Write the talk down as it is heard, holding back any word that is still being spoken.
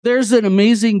There's an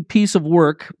amazing piece of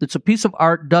work. It's a piece of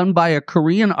art done by a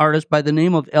Korean artist by the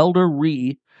name of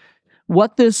Rhee.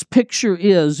 What this picture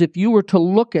is, if you were to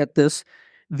look at this,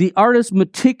 the artist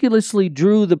meticulously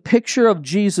drew the picture of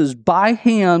Jesus by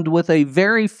hand with a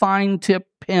very fine-tip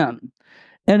pen.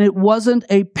 And it wasn't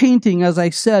a painting, as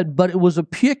I said, but it was a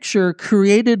picture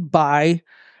created by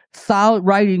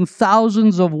writing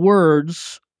thousands of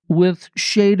words with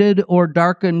shaded or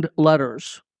darkened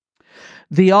letters.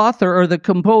 The author or the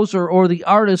composer or the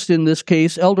artist in this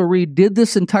case, Rhee, did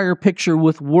this entire picture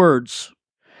with words.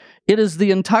 It is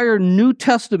the entire New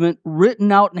Testament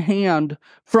written out in hand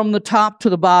from the top to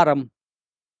the bottom.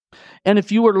 And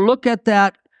if you were to look at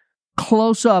that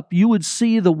close up, you would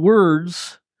see the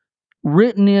words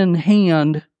written in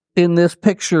hand in this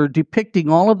picture depicting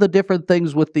all of the different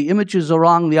things with the images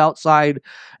along the outside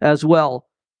as well.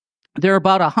 There are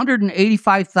about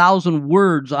 185,000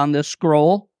 words on this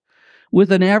scroll,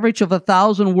 with an average of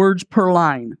 1,000 words per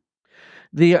line.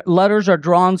 The letters are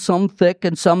drawn some thick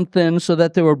and some thin so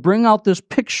that they will bring out this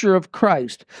picture of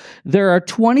Christ. There are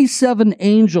 27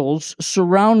 angels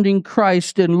surrounding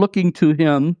Christ and looking to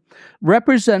him,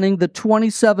 representing the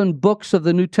 27 books of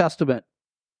the New Testament.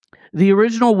 The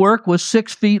original work was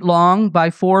 6 feet long by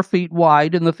 4 feet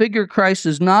wide, and the figure of Christ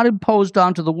is not imposed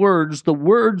onto the words. The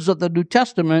words of the New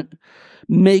Testament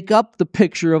make up the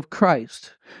picture of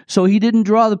Christ. So he didn't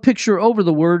draw the picture over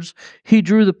the words, he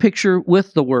drew the picture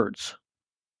with the words.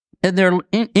 And they're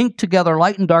inked together,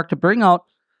 light and dark, to bring out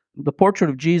the portrait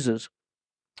of Jesus.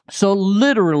 So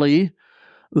literally,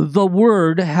 the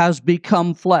Word has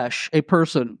become flesh, a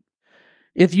person.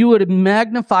 If you would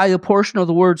magnify a portion of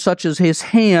the word such as his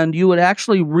hand, you would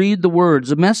actually read the words.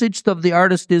 The message of the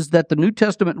artist is that the New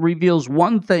Testament reveals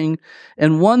one thing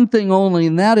and one thing only,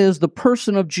 and that is the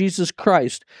person of Jesus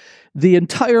Christ. The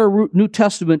entire New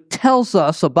Testament tells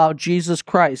us about Jesus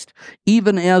Christ,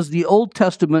 even as the Old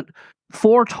Testament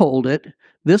foretold it.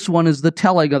 This one is the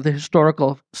telling of the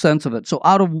historical sense of it. So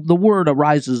out of the Word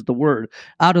arises the Word.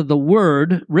 Out of the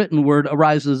Word, written Word,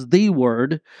 arises the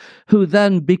Word, who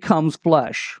then becomes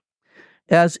flesh.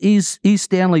 As E.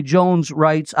 Stanley Jones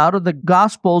writes, out of the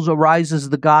Gospels arises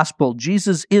the Gospel.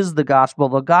 Jesus is the Gospel.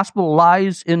 The Gospel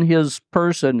lies in his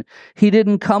person. He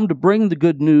didn't come to bring the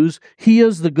good news. He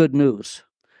is the good news.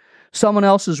 Someone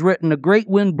else has written, a great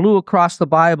wind blew across the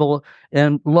Bible,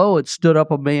 and lo, it stood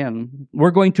up a man.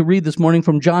 We're going to read this morning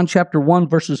from John chapter 1,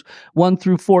 verses 1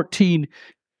 through 14.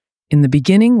 In the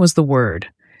beginning was the Word,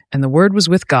 and the Word was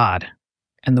with God,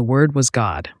 and the Word was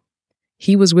God.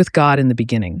 He was with God in the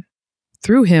beginning.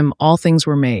 Through him all things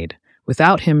were made.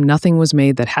 Without him nothing was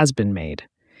made that has been made.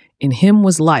 In him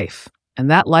was life, and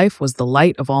that life was the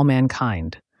light of all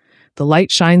mankind. The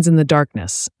light shines in the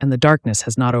darkness, and the darkness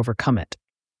has not overcome it.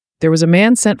 There was a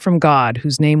man sent from God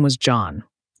whose name was John.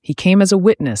 He came as a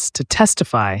witness to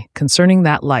testify concerning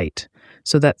that light,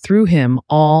 so that through him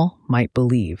all might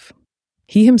believe.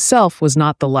 He himself was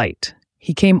not the light.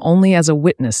 He came only as a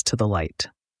witness to the light.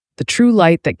 The true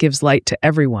light that gives light to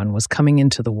everyone was coming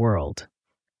into the world.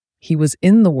 He was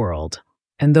in the world,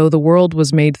 and though the world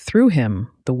was made through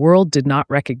him, the world did not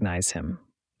recognize him.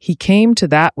 He came to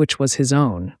that which was his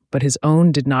own, but his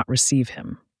own did not receive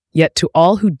him. Yet to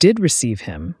all who did receive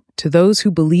him, to those who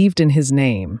believed in his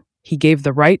name, he gave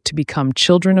the right to become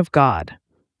children of God,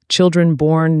 children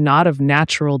born not of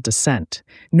natural descent,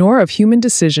 nor of human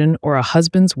decision or a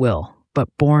husband's will, but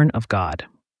born of God.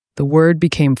 The Word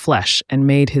became flesh and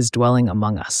made his dwelling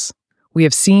among us. We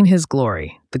have seen his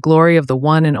glory, the glory of the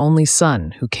one and only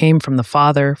Son, who came from the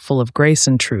Father, full of grace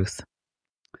and truth.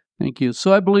 Thank you.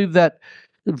 So I believe that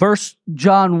verse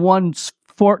John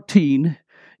 1:14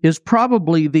 is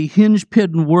probably the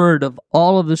hinge-pin word of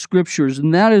all of the scriptures,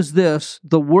 and that is this: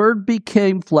 the Word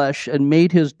became flesh and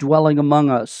made his dwelling among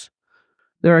us.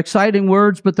 They're exciting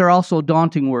words, but they're also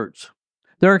daunting words.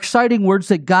 They're exciting words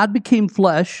that God became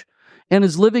flesh and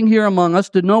is living here among us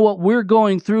to know what we're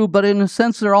going through, but in a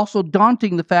sense, they're also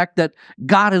daunting, the fact that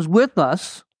God is with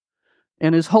us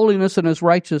and his holiness and his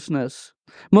righteousness.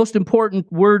 Most important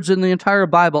words in the entire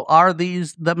Bible are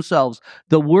these themselves.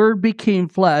 The Word became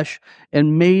flesh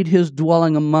and made his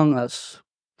dwelling among us.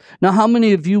 Now, how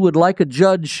many of you would like a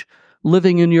judge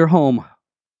living in your home?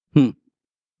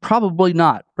 Probably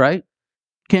not, right?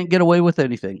 Can't get away with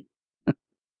anything.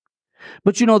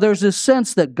 But you know, there's this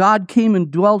sense that God came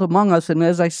and dwelt among us, and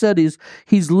as I said,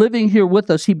 he's living here with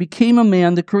us. He became a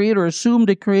man. The Creator assumed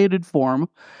a created form.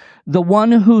 The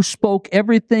one who spoke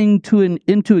everything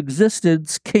into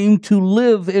existence came to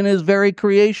live in his very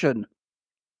creation.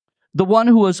 The one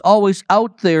who was always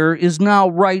out there is now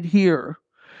right here.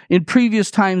 In previous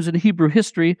times in Hebrew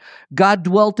history, God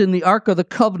dwelt in the Ark of the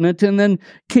Covenant and then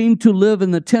came to live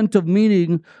in the tent of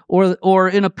meeting or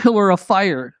in a pillar of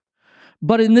fire.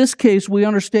 But in this case, we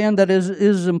understand that it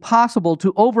is impossible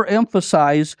to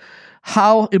overemphasize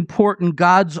how important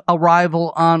God's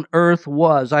arrival on earth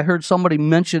was. I heard somebody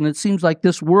mention it seems like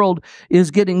this world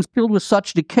is getting filled with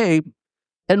such decay,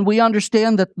 and we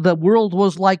understand that the world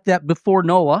was like that before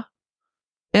Noah,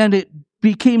 and it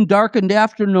became darkened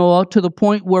after Noah to the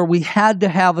point where we had to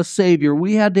have a Savior.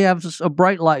 We had to have a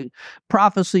bright light.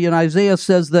 Prophecy in Isaiah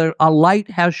says that a light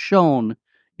has shone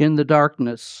in the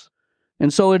darkness.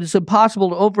 And so it is impossible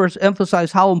to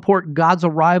overemphasize how important God's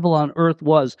arrival on earth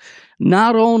was.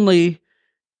 Not only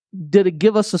did it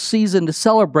give us a season to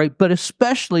celebrate, but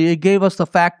especially it gave us the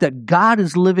fact that God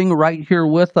is living right here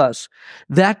with us.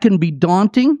 That can be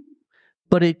daunting,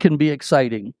 but it can be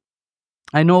exciting.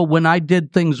 I know when I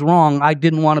did things wrong, I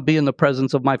didn't want to be in the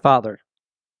presence of my father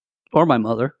or my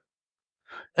mother.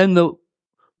 And the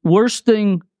worst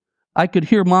thing I could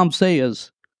hear Mom say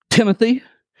is, Timothy.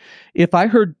 If I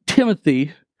heard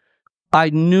Timothy, I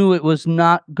knew it was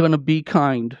not going to be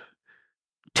kind.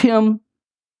 Tim,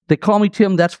 they call me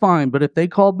Tim, that's fine. But if they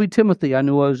called me Timothy, I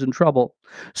knew I was in trouble.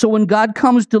 So when God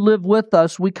comes to live with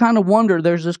us, we kind of wonder,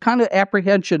 there's this kind of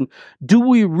apprehension. Do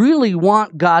we really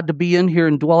want God to be in here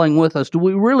and dwelling with us? Do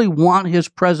we really want His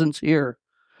presence here?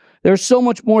 There's so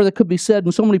much more that could be said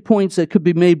and so many points that could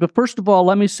be made. But first of all,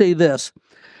 let me say this.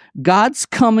 God's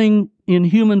coming in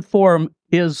human form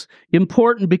is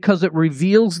important because it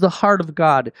reveals the heart of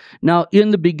God. Now,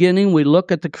 in the beginning, we look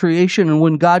at the creation, and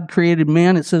when God created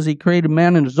man, it says He created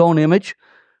man in His own image,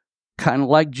 kind of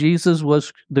like Jesus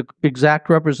was the exact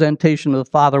representation of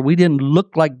the Father. We didn't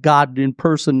look like God in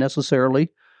person necessarily,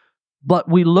 but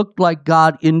we looked like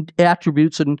God in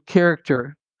attributes and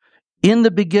character. In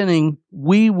the beginning,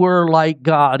 we were like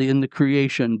God in the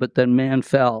creation, but then man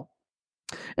fell.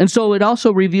 And so it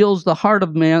also reveals the heart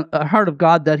of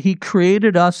God, that He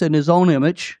created us in His own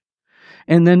image.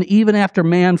 And then even after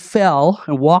man fell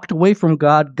and walked away from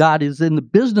God, God is in the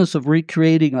business of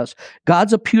recreating us.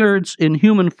 God's appearance in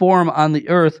human form on the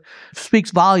earth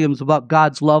speaks volumes about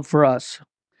God's love for us.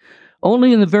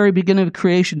 Only in the very beginning of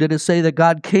creation did it say that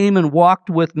God came and walked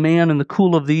with man in the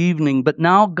cool of the evening, but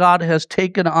now God has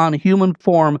taken on human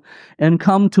form and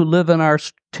come to live in our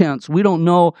tents. We don't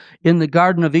know in the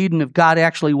Garden of Eden if God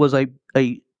actually was a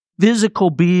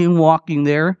physical being walking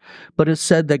there, but it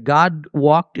said that God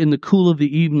walked in the cool of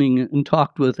the evening and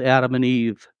talked with Adam and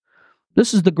Eve.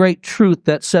 This is the great truth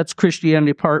that sets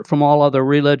Christianity apart from all other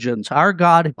religions. Our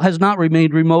God has not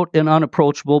remained remote and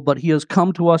unapproachable, but He has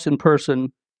come to us in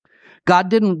person. God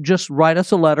didn't just write us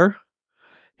a letter.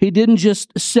 He didn't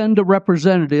just send a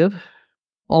representative,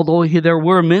 although there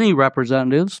were many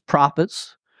representatives,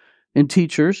 prophets, and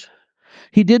teachers.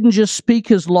 He didn't just speak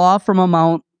His law from a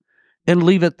mount and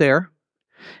leave it there.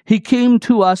 He came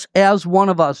to us as one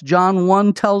of us. John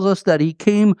 1 tells us that He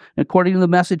came, according to the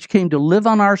message, came to live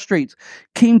on our streets,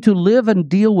 came to live and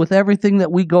deal with everything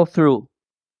that we go through.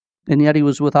 And yet He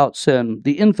was without sin.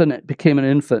 The infinite became an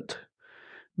infant.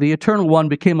 The eternal one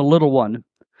became a little one.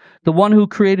 The one who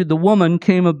created the woman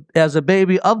came as a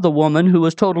baby of the woman who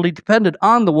was totally dependent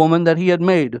on the woman that He had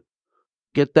made.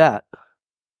 Get that?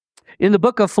 In the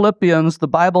book of Philippians, the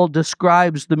Bible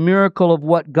describes the miracle of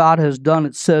what God has done.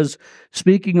 It says,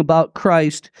 speaking about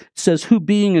Christ, it says, who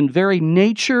being in very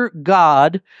nature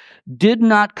God, did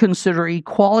not consider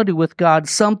equality with God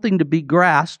something to be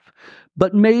grasped,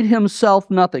 but made Himself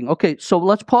nothing. Okay, so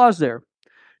let's pause there.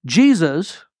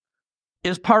 Jesus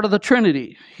is part of the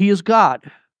Trinity. He is God.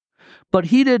 But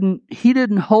he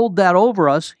didn't hold that over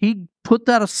us. He put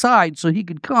that aside so He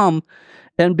could come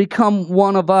and become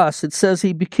one of us. It says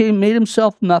He made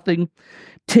Himself nothing,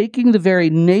 taking the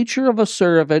very nature of a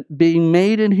servant, being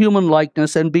made in human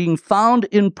likeness, and being found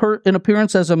in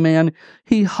appearance as a man,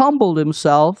 He humbled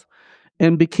Himself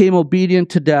and became obedient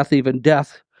to death, even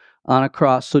death on a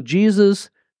cross. So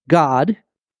Jesus, God,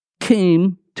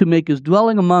 came to make His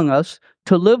dwelling among us,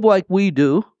 to live like we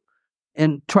do,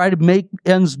 and try to make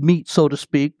ends meet, so to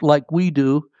speak, like we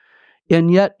do,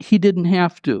 and yet He didn't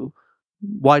have to.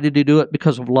 Why did He do it?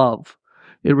 Because of love.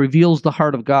 It reveals the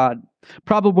heart of God.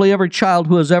 Probably every child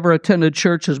who has ever attended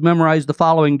church has memorized the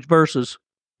following verses.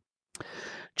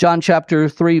 John chapter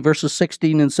 3, verses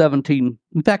 16 and 17.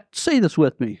 In fact, say this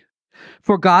with me.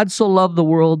 For God so loved the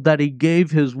world that He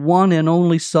gave His one and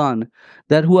only Son,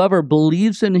 that whoever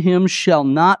believes in Him shall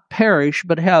not perish,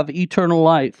 but have eternal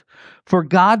life. For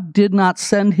God did not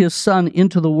send His Son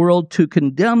into the world to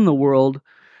condemn the world,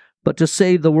 but to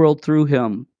save the world through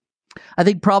Him. I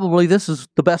think probably this is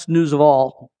the best news of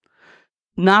all.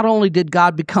 not only did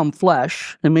God become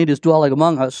flesh and made his dwelling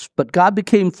among us, but God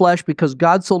became flesh because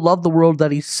God so loved the world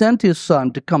that he sent his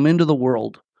Son to come into the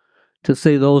world to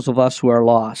save those of us who are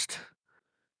lost.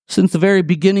 Since the very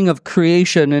beginning of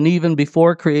creation and even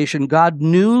before creation, God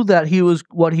knew that he was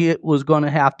what he was going to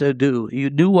have to do. He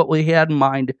knew what we had in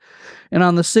mind. And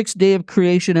on the sixth day of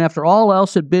creation, after all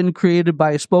else had been created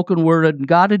by a spoken word, and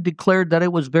God had declared that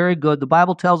it was very good, the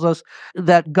Bible tells us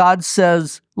that God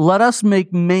says, "Let us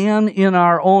make man in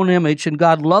our own image." And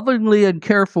God lovingly and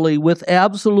carefully, with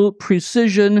absolute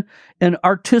precision and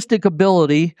artistic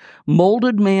ability,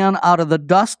 molded man out of the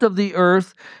dust of the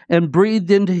earth and breathed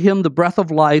into him the breath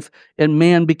of life, and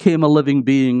man became a living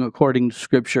being, according to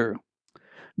Scripture.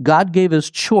 God gave his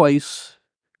choice,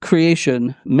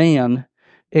 creation, man,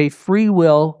 a free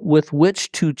will with which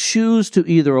to choose to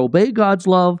either obey God's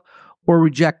love or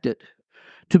reject it,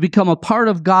 to become a part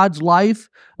of God's life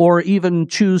or even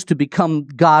choose to become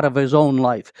God of his own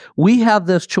life. We have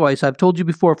this choice. I've told you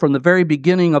before, from the very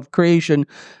beginning of creation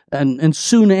and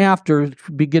soon after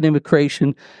beginning of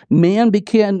creation, man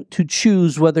began to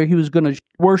choose whether he was going to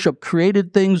worship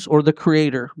created things or the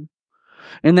Creator.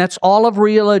 And that's all of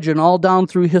religion, all down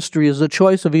through history, is the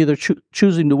choice of either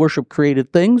choosing to worship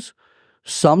created things.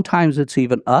 Sometimes it's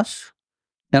even us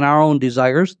and our own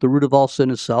desires. The root of all sin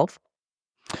is self.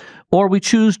 Or we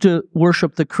choose to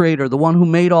worship the Creator, the one who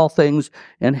made all things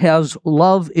and has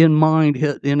love in mind,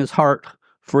 in his heart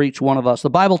for each one of us.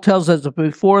 The Bible tells us that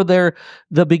before the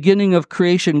beginning of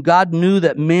creation, God knew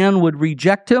that man would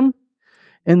reject him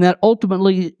and that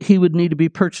ultimately he would need to be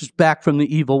purchased back from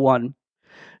the evil one.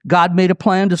 God made a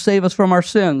plan to save us from our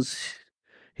sins.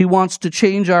 He wants to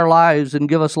change our lives and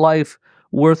give us life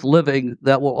worth living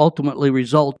that will ultimately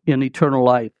result in eternal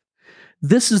life.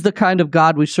 This is the kind of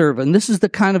God we serve, and this is the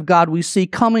kind of God we see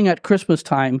coming at Christmas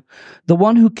time, the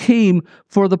one who came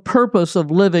for the purpose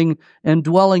of living and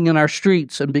dwelling in our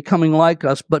streets and becoming like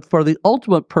us, but for the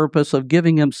ultimate purpose of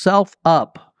giving himself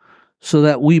up so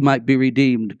that we might be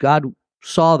redeemed. God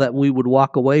saw that we would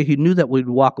walk away. He knew that we would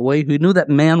walk away. He knew that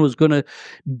man was going to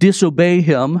disobey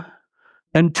him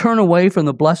and turn away from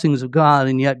the blessings of God,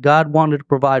 and yet God wanted to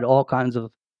provide all kinds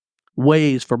of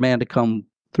ways for man to come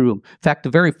through him. In fact, the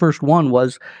very first one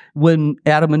was when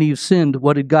Adam and Eve sinned,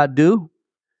 what did God do?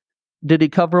 Did he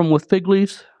cover them with fig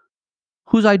leaves?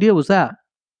 Whose idea was that?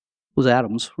 It was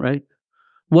Adam's, right?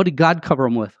 What did God cover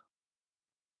them with?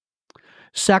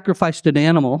 Sacrificed an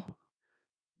animal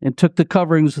and took the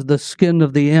coverings of the skin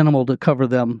of the animal to cover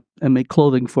them and make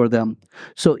clothing for them.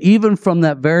 So even from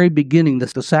that very beginning,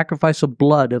 the sacrifice of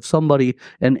blood of somebody,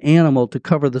 an animal, to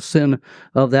cover the sin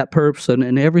of that person,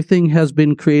 and everything has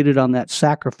been created on that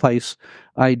sacrifice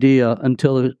idea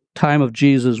until the time of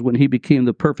Jesus, when he became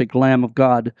the perfect Lamb of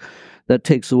God that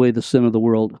takes away the sin of the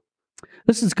world.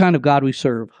 This is the kind of God we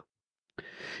serve.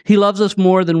 He loves us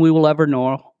more than we will ever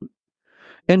know,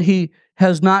 and he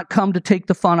has not come to take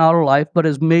the fun out of life, but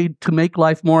is made to make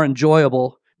life more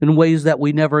enjoyable in ways that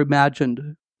we never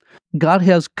imagined. God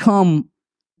has come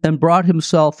and brought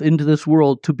himself into this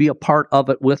world to be a part of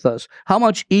it with us. How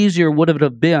much easier would it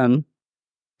have been?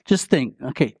 Just think,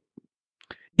 okay,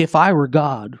 if I were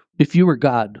God, if you were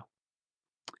God,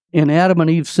 and Adam and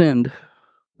Eve sinned,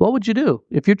 what would you do?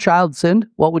 If your child sinned,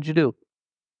 what would you do?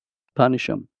 Punish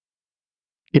them.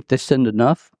 If they sinned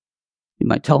enough, you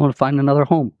might tell them to find another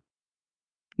home.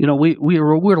 You know,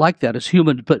 we're like that as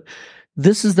humans, but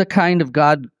this is the kind of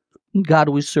God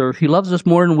we serve. He loves us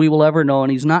more than we will ever know,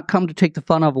 and he's not come to take the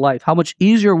fun of life. How much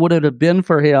easier would it have been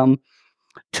for him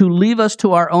to leave us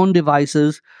to our own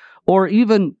devices, or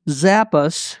even zap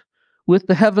us with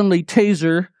the heavenly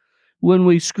taser when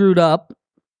we screwed up,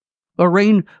 or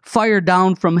rain fire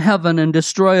down from heaven and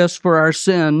destroy us for our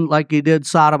sin like he did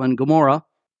Sodom and Gomorrah.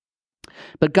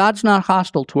 But God's not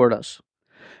hostile toward us.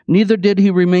 Neither did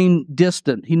he remain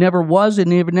distant. He never was,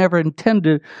 and he never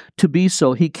intended to be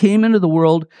so. He came into the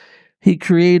world he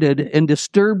created and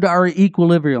disturbed our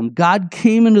equilibrium. God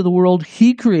came into the world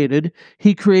he created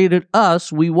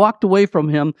us. We walked away from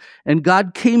him, and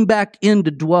God came back in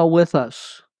to dwell with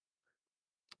us.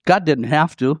 God didn't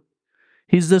have to.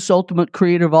 He's this ultimate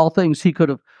creator of all things. He could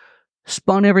have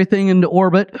spun everything into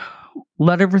orbit,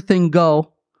 let everything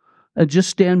go, and just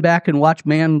stand back and watch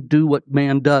man do what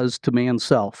man does to man's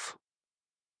self.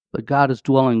 But God is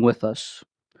dwelling with us.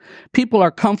 People are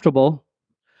comfortable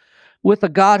with a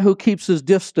God who keeps his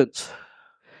distance.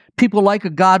 People like a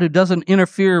God who doesn't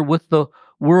interfere with the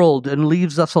world and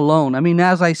leaves us alone. I mean,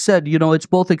 as I said, it's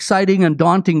both exciting and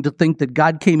daunting to think that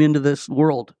God came into this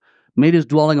world, made his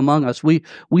dwelling among us. We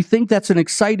think that's an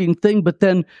exciting thing, but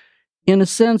then, in a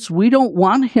sense, we don't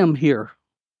want him here.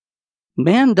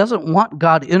 Man doesn't want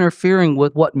God interfering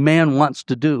with what man wants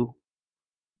to do.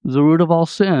 The root of all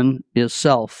sin is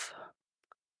self.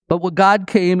 But when God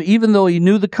came, even though he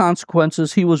knew the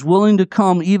consequences, he was willing to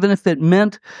come, even if it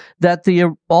meant that the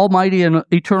almighty and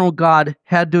eternal God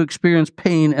had to experience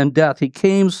pain and death. He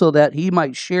came so that he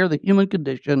might share the human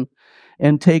condition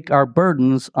and take our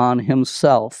burdens on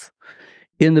himself.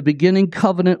 In the beginning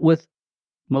covenant with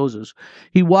Moses,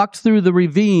 he walked through the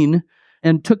ravine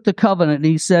and took the covenant, and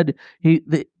he said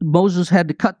Moses had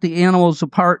to cut the animals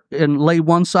apart and lay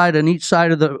one part on each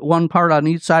side of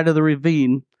the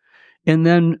ravine. And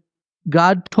then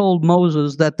God told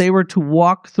Moses that they were to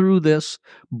walk through this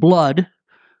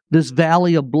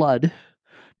valley of blood,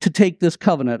 to take this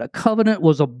covenant. A covenant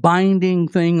was a binding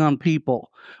thing on people.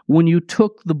 When you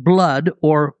took the blood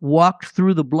or walked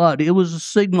through the blood, it was a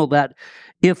signal that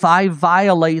if I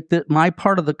violate my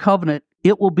part of the covenant,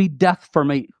 it will be death for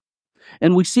me.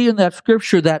 And we see in that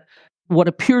scripture that what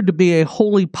appeared to be a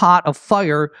holy pot of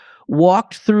fire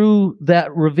walked through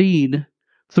that ravine,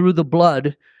 through the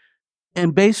blood,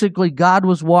 and basically God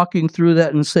was walking through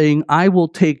that and saying, I will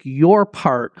take your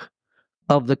part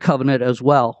of the covenant as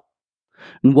well.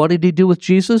 And what did he do with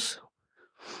Jesus?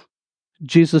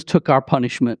 Jesus took our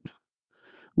punishment.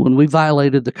 When we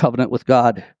violated the covenant with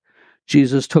God,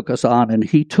 Jesus took us on, and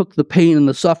he took the pain and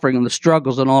the suffering and the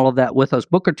struggles and all of that with us.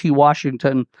 Booker T.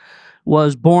 Washington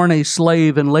was born a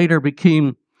slave and later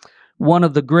became one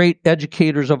of the great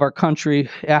educators of our country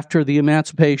after the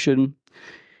emancipation.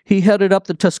 He headed up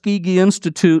the Tuskegee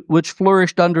Institute, which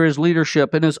flourished under his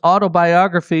leadership. In his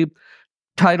autobiography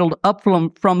titled Up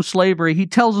from Slavery, he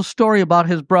tells a story about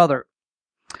his brother.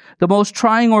 The most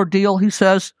trying ordeal, he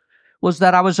says, was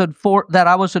that I was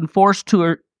enforced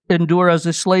to endure as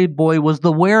a slave boy was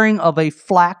the wearing of a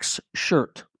flax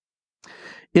shirt.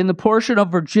 In the portion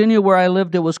of Virginia where I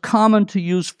lived, it was common to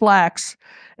use flax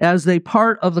as a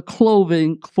part of the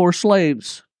clothing for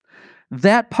slaves.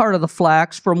 That part of the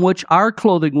flax from which our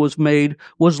clothing was made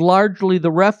was largely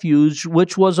the refuse,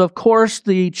 which was, of course,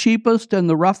 the cheapest and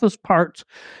the roughest parts,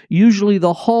 usually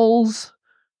the hulls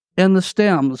and the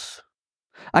stems.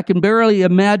 I can barely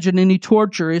imagine any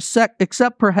torture,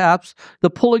 except perhaps the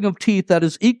pulling of teeth that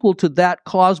is equal to that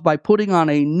caused by putting on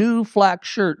a new flax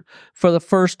shirt for the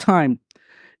first time.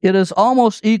 It is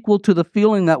almost equal to the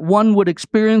feeling that one would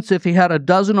experience if he had a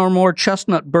dozen or more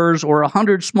chestnut burrs or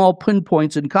 100 small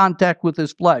pinpoints in contact with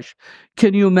his flesh.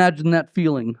 Can you imagine that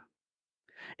feeling?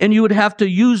 And you would have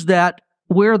to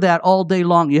wear that all day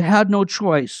long. You had no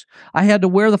choice. I had to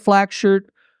wear the flax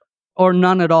shirt or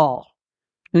none at all.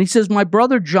 And he says, my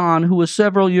brother John, who was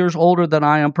several years older than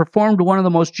I am, performed one of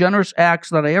the most generous acts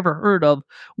that I ever heard of,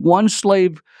 one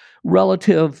slave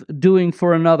relative doing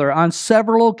for another. On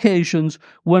several occasions,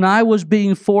 when I was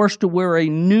being forced to wear a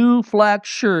new flax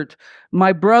shirt,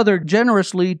 my brother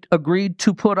generously agreed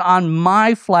to put on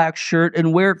my flax shirt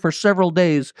and wear it for several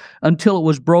days until it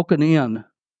was broken in.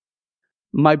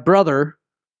 My brother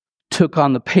took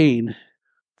on the pain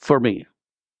for me.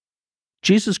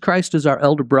 Jesus Christ is our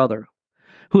elder brother,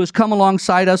 who has come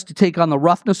alongside us to take on the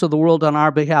roughness of the world on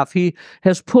our behalf. He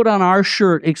has put on our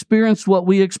shirt, experienced what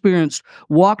we experienced,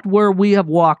 walked where we have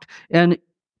walked, and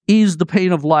eased the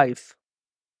pain of life.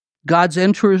 God's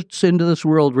entrance into this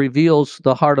world reveals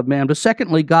the heart of man. But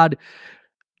secondly, God's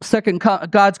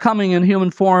coming in human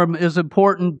form is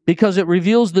important because it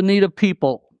reveals the need of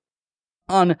people.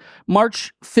 On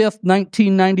March 5th,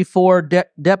 1994,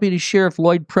 Deputy Sheriff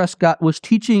Lloyd Prescott was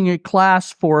teaching a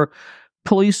class for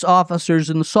police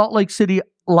officers in the Salt Lake City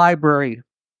Library.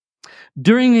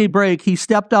 During a break, he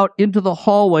stepped out into the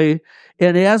hallway,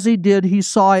 and as he did, he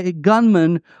saw a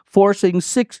gunman forcing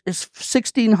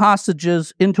 16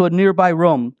 hostages into a nearby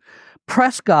room.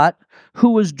 Prescott, who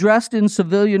was dressed in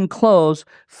civilian clothes,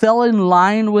 fell in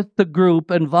line with the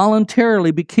group and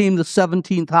voluntarily became the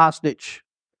 17th hostage.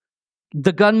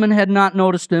 The gunman had not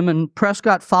noticed him, and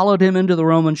Prescott followed him into the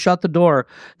room and shut the door.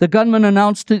 The gunman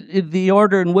announced the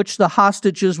order in which the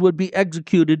hostages would be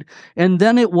executed, and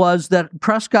then it was that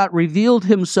Prescott revealed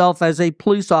himself as a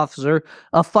police officer.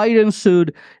 A fight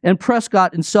ensued, and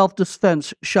Prescott, in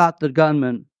self-defense, shot the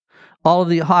gunman. All of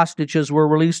the hostages were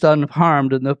released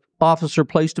unharmed, and the officer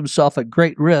placed himself at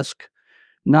great risk,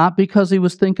 not because he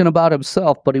was thinking about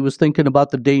himself, but he was thinking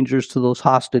about the dangers to those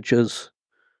hostages,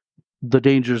 the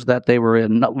dangers that they were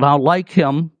in. Now, like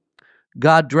him,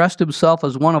 God dressed himself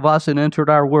as one of us and entered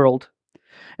our world.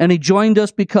 And he joined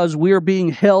us because we are being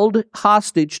held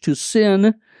hostage to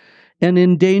sin and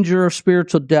in danger of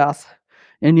spiritual death.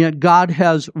 And yet God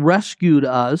has rescued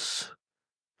us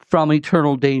from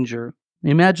eternal danger.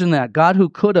 Imagine that. God, who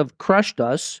could have crushed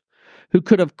us, who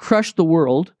could have crushed the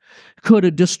world, could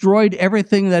have destroyed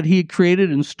everything that he had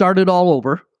created and started all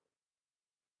over.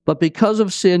 But because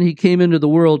of sin, he came into the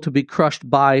world to be crushed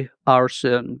by our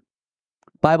sin.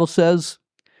 The Bible says,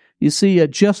 you see,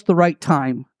 at just the right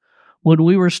time, when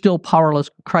we were still powerless,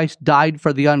 Christ died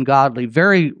for the ungodly.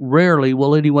 Very rarely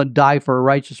will anyone die for a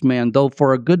righteous man, though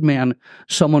for a good man,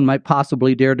 someone might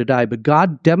possibly dare to die. But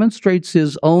God demonstrates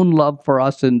his own love for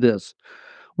us in this.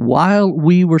 While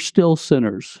we were still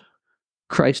sinners,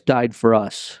 Christ died for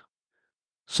us.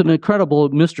 It's an incredible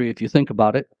mystery if you think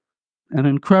about it. An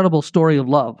incredible story of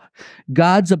love.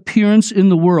 God's appearance in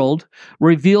the world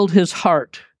revealed his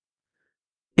heart,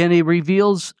 and he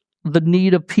reveals the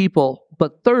need of people.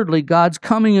 But thirdly, God's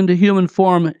coming into human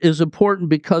form is important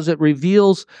because it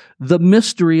reveals the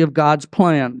mystery of God's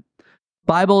plan.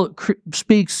 Bible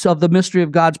speaks of the mystery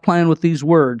of God's plan with these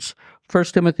words. 1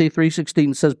 Timothy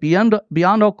 3:16 says,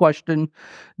 beyond all question,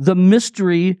 the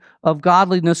mystery of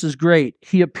godliness is great.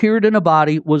 He appeared in a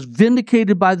body, was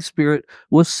vindicated by the Spirit,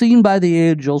 was seen by the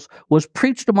angels, was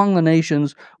preached among the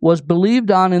nations, was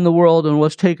believed on in the world, and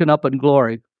was taken up in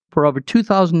glory. For over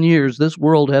 2,000 years, this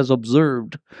world has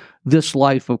observed this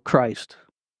life of Christ.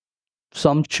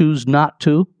 Some choose not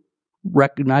to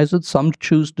recognize it. Some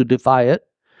choose to defy it.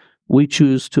 We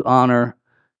choose to honor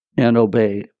and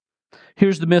obey.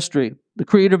 Here's the mystery. The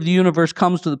creator of the universe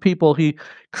comes to the people he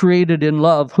created in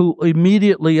love, who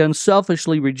immediately and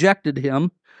selfishly rejected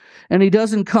him. And he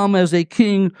doesn't come as a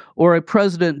king or a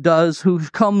president does, who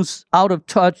comes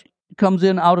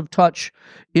in out of touch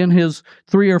in his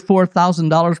 $3,000 or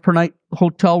 $4,000 per night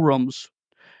hotel rooms.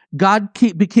 God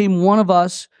became one of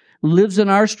us, lives in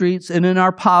our streets and in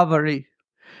our poverty.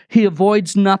 He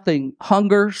avoids nothing: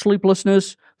 hunger,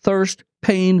 sleeplessness, thirst,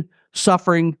 pain,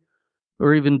 suffering,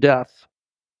 or even death.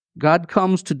 God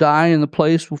comes to die in the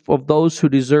place of those who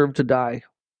deserve to die.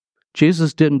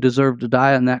 Jesus didn't deserve to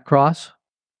die on that cross.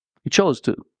 He chose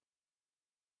to.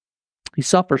 He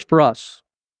suffers for us.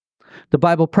 The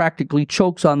Bible practically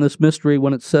chokes on this mystery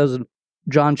when it says in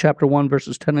John chapter 1,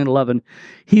 verses 10 and 11,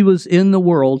 he was in the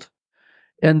world,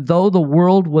 and though the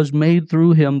world was made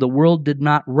through him, the world did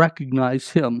not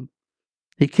recognize him.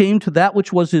 He came to that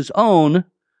which was his own,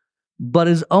 but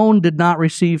his own did not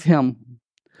receive him.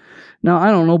 Now,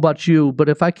 I don't know about you, but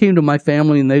if I came to my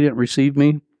family and they didn't receive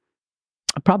me,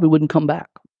 I probably wouldn't come back.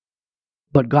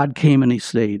 But God came and he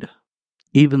stayed,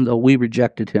 even though we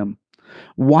rejected him.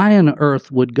 Why on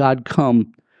earth would God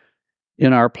come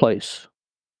in our place?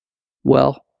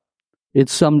 Well,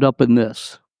 it's summed up in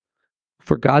this.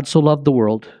 For God so loved the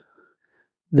world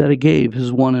that he gave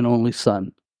his one and only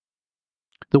Son.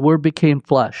 The Word became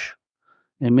flesh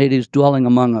and made his dwelling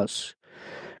among us.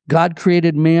 God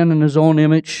created man in his own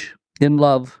image in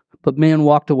love, but man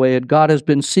walked away, and God has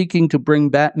been seeking to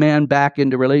bring man back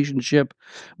into relationship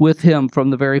with him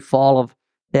from the very fall of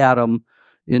Adam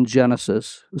in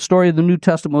Genesis. The story of the New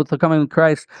Testament with the coming of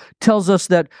Christ tells us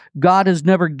that God has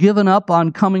never given up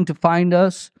on coming to find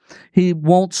us. He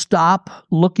won't stop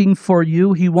looking for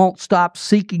you. He won't stop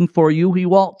seeking for you. He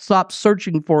won't stop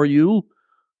searching for you,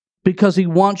 because he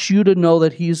wants you to know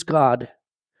that he's God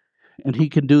and he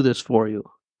can do this for you.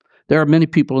 There are many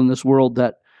people in this world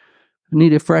that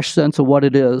need a fresh sense of what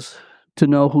it is to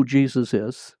know who Jesus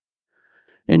is.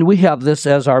 And we have this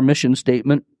as our mission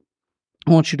statement.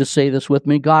 I want you to say this with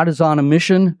me. God is on a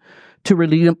mission to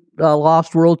lead a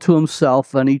lost world to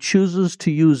himself, and he chooses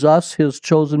to use us, his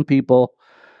chosen people,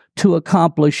 to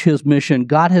accomplish his mission.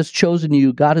 God has chosen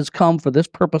you. God has come for this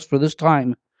purpose, for this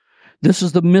time. This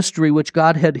is the mystery which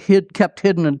God had kept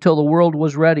hidden until the world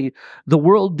was ready. The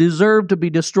world deserved to be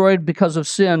destroyed because of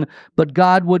sin, but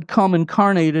God would come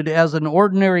incarnated as an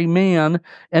ordinary man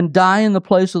and die in the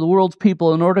place of the world's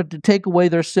people in order to take away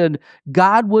their sin.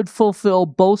 God would fulfill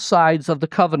both sides of the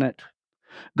covenant.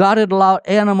 God had allowed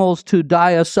animals to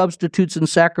die as substitutes and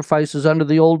sacrifices under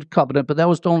the old covenant, but that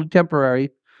was only temporary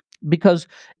because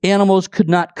animals could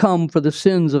not come for the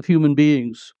sins of human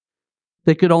beings.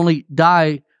 They could only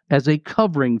die as a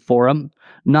covering for him,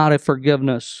 not a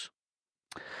forgiveness.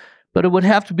 But it would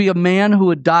have to be a man who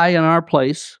would die in our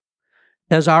place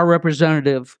as our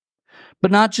representative.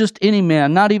 But not just any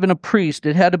man, not even a priest.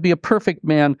 It had to be a perfect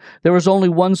man. There was only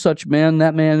one such man.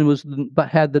 That man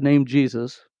had the name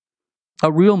Jesus.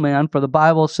 A real man, for the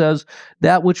Bible says,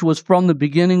 that which was from the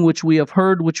beginning, which we have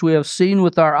heard, which we have seen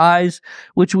with our eyes,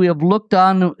 which we have looked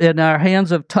on and our hands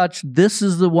have touched, this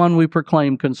is the one we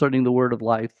proclaim concerning the word of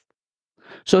life.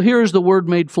 So here is the Word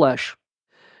made flesh.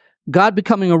 God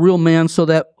becoming a real man so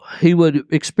that he would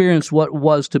experience what it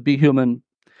was to be human.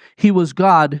 He was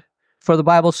God, for the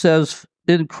Bible says,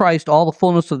 in Christ, all the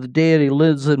fullness of the deity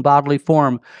lives in bodily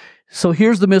form. So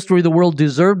here's the mystery. The world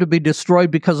deserved to be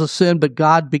destroyed because of sin, but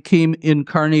God became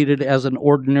incarnated as an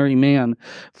ordinary man.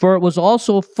 For it was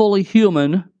also fully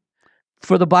human.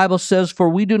 For the Bible says, "For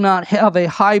we do not have a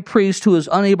high priest who is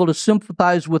unable to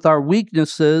sympathize with our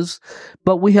weaknesses,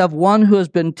 but we have one who has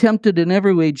been tempted in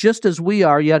every way, just as we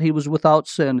are, yet he was without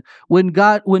sin."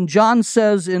 When John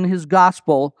says in his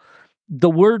gospel, the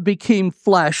Word became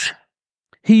flesh,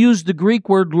 he used the Greek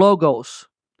word logos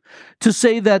to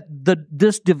say that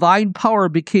this divine power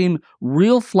became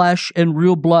real flesh and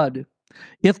real blood.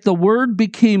 If the Word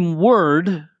became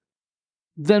Word,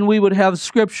 then we would have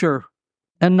Scripture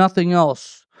and nothing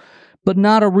else, but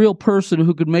not a real person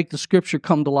who could make the Scripture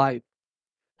come to life.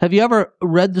 Have you ever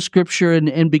read the Scripture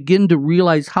and begin to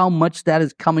realize how much that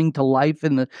is coming to life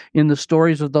in the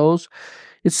stories of those?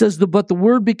 It says, "But the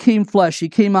Word became flesh." He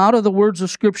came out of the words of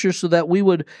Scripture so that we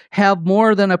would have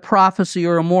more than a prophecy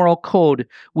or a moral code.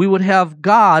 We would have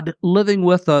God living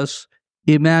with us,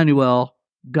 Emmanuel,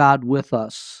 God with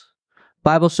us.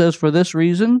 Bible says, for this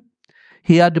reason,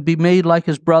 he had to be made like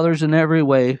his brothers in every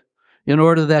way, in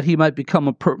order that he might become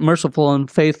a merciful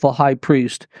and faithful high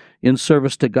priest in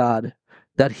service to God,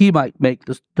 that he might make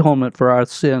the atonement for our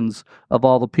sins of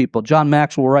all the people. John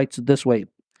Maxwell writes it this way: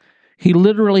 he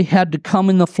literally had to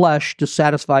come in the flesh to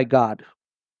satisfy God.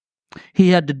 He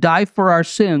had to die for our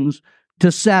sins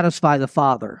to satisfy the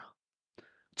Father.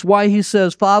 It's why he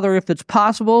says, "Father, if it's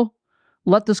possible,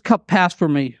 let this cup pass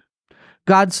from me."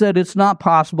 God said, "It's not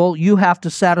possible. You have to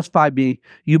satisfy me.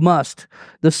 You must.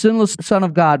 The sinless Son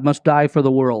of God must die for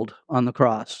the world on the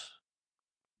cross."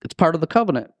 It's part of the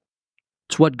covenant.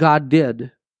 It's what God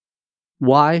did.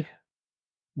 Why?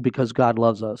 Because God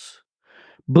loves us.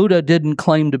 Buddha didn't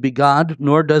claim to be God,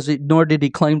 nor did he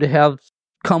claim to have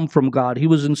come from God. He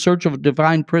was in search of a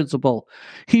divine principle.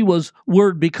 He was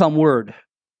Word become Word.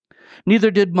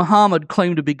 Neither did Muhammad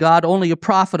claim to be God, only a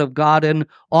prophet of God and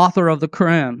author of the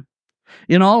Quran.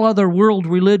 In all other world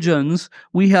religions,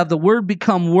 we have the Word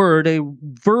become Word, a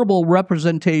verbal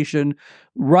representation,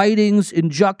 writings,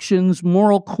 injunctions,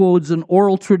 moral codes, and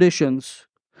oral traditions.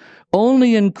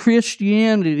 Only in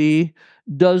Christianity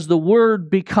does the Word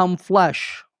become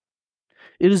flesh.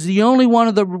 It is the only one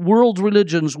of the world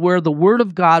religions where the Word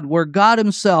of God, where God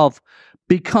Himself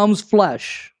becomes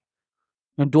flesh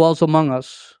and dwells among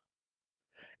us.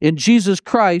 In Jesus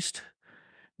Christ,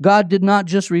 God did not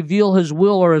just reveal His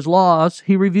will or His laws,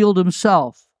 He revealed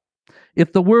Himself.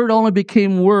 If the Word only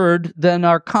became Word, then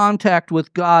our contact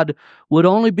with God would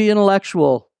only be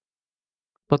intellectual.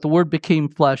 But the Word became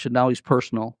flesh, and now He's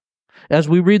personal. As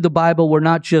we read the Bible, we're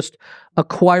not just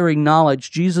acquiring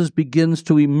knowledge. Jesus begins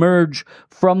to emerge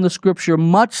from the Scripture,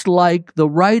 much like the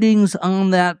writings on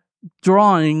that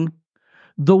drawing.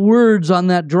 The words on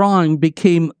that drawing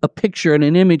became a picture and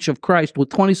an image of Christ with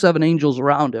 27 angels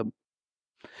around Him.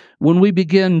 When we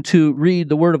begin to read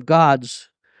the Word of God's,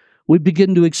 we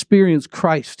begin to experience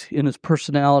Christ in His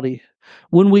personality.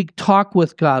 When we talk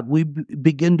with God, we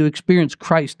begin to experience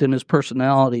Christ in His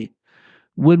personality.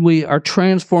 When we are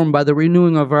transformed by the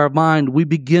renewing of our mind, we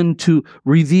begin to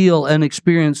reveal and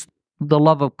experience the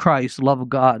love of Christ, the love of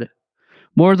God.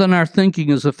 More than our thinking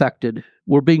is affected.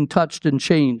 We're being touched and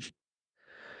changed.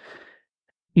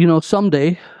 You know,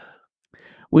 someday,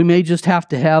 we may just have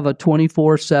to have a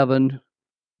 24/7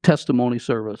 testimony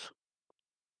service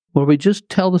where we just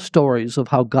tell the stories of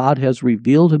how God has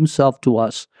revealed Himself to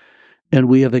us and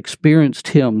we have experienced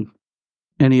Him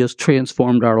and He has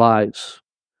transformed our lives.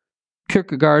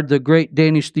 Kierkegaard, the great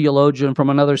Danish theologian from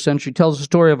another century, tells the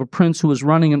story of a prince who was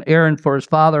running an errand for his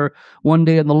father one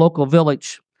day in the local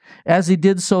village. As he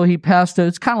did so, he passed,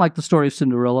 it's kind of like the story of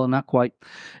Cinderella, not quite.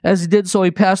 As he did so,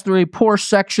 he passed through a poor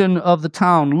section of the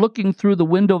town. Looking through the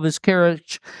window of his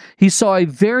carriage, he saw a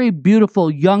very beautiful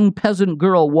young peasant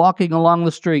girl walking along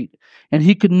the street, and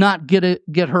he could not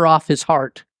get her off his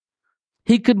heart.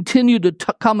 He continued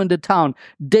to come into town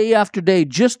day after day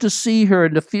just to see her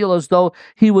and to feel as though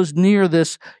he was near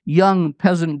this young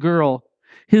peasant girl.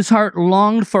 His heart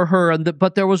longed for her,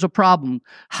 but there was a problem.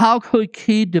 How could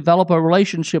he develop a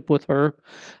relationship with her?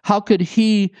 How could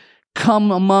he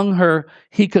come among her?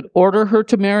 He could order her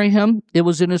to marry him. It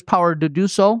was in his power to do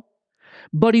so.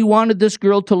 But he wanted this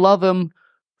girl to love him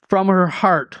from her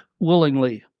heart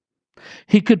willingly.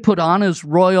 He could put on his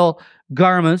royal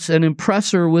garments and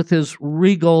impress her with his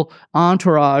regal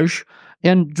entourage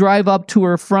and drive up to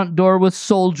her front door with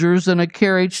soldiers and a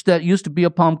carriage that used to be a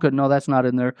pumpkin. No, that's not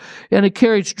in there. And a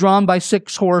carriage drawn by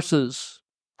 6 horses.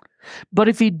 But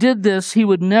if he did this, he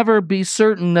would never be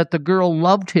certain that the girl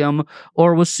loved him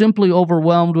or was simply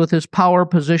overwhelmed with his power,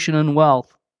 position, and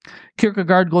wealth.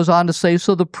 Kierkegaard goes on to say,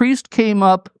 so the prince came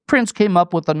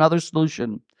up with another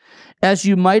solution. As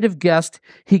you might have guessed,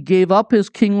 he gave up his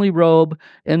kingly robe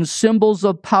and symbols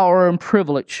of power and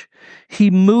privilege.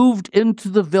 He moved into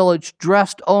the village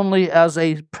dressed only as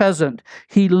a peasant.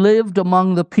 He lived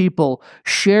among the people,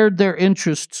 shared their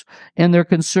interests and their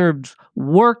concerns,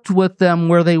 worked with them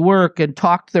where they work, and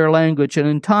talked their language. And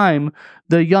in time,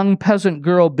 the young peasant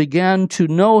girl began to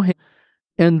know him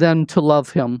and then to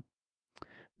love him.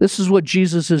 This is what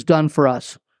Jesus has done for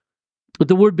us. But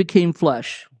the Word became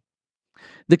flesh.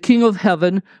 The King of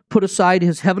Heaven put aside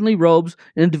his heavenly robes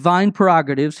and divine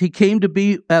prerogatives. He came to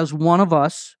be as one of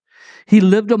us. He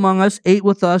lived among us, ate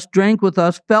with us, drank with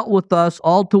us, felt with us,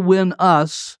 all to win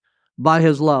us by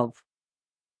his love.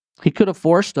 He could have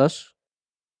forced us.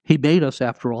 He made us,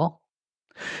 after all.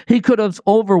 He could have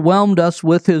overwhelmed us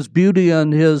with his beauty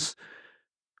and his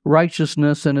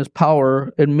righteousness and his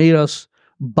power and made us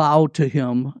bow to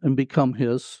him and become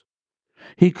his.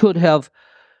 He could have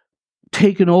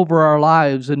taken over our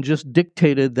lives and just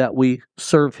dictated that we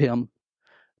serve him.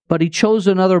 But he chose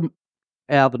another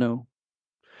avenue.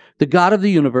 The God of the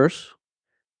universe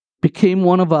became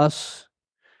one of us,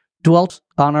 dwelt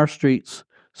on our streets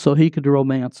so he could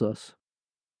romance us.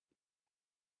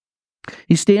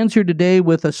 He stands here today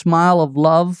with a smile of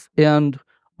love and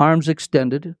arms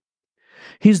extended.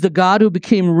 He's the God who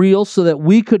became real so that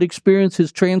we could experience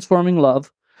his transforming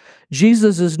love.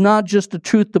 Jesus is not just a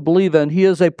truth to believe in, he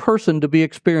is a person to be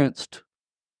experienced.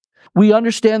 We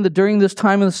understand that during this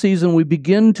time of the season, we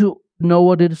begin to know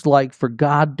what it is like for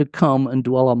God to come and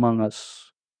dwell among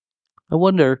us. I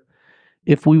wonder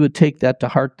if we would take that to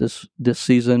heart this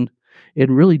season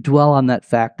and really dwell on that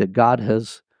fact that God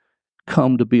has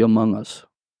come to be among us.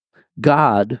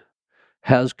 God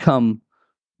has come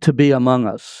to be among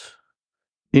us.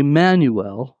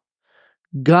 Emmanuel,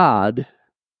 God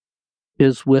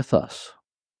is with us.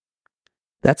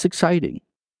 That's exciting,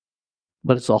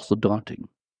 but it's also daunting.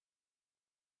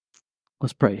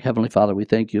 Let's pray. Heavenly Father, we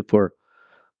thank you for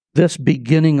this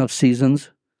beginning of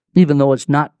seasons, even though it's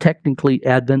not technically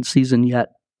Advent season yet.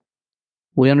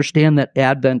 We understand that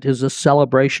Advent is a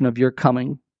celebration of your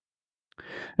coming.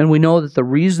 And we know that the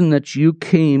reason that you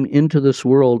came into this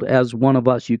world as one of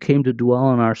us, you came to dwell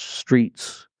on our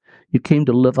streets. You came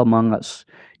to live among us.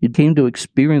 You came to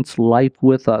experience life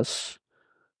with us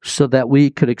so that we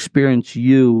could experience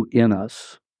you in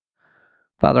us.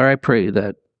 Father, I pray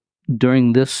that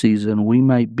during this season we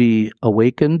might be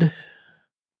awakened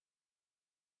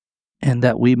and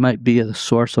that we might be a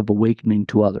source of awakening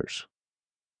to others.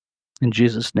 In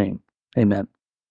Jesus' name, amen.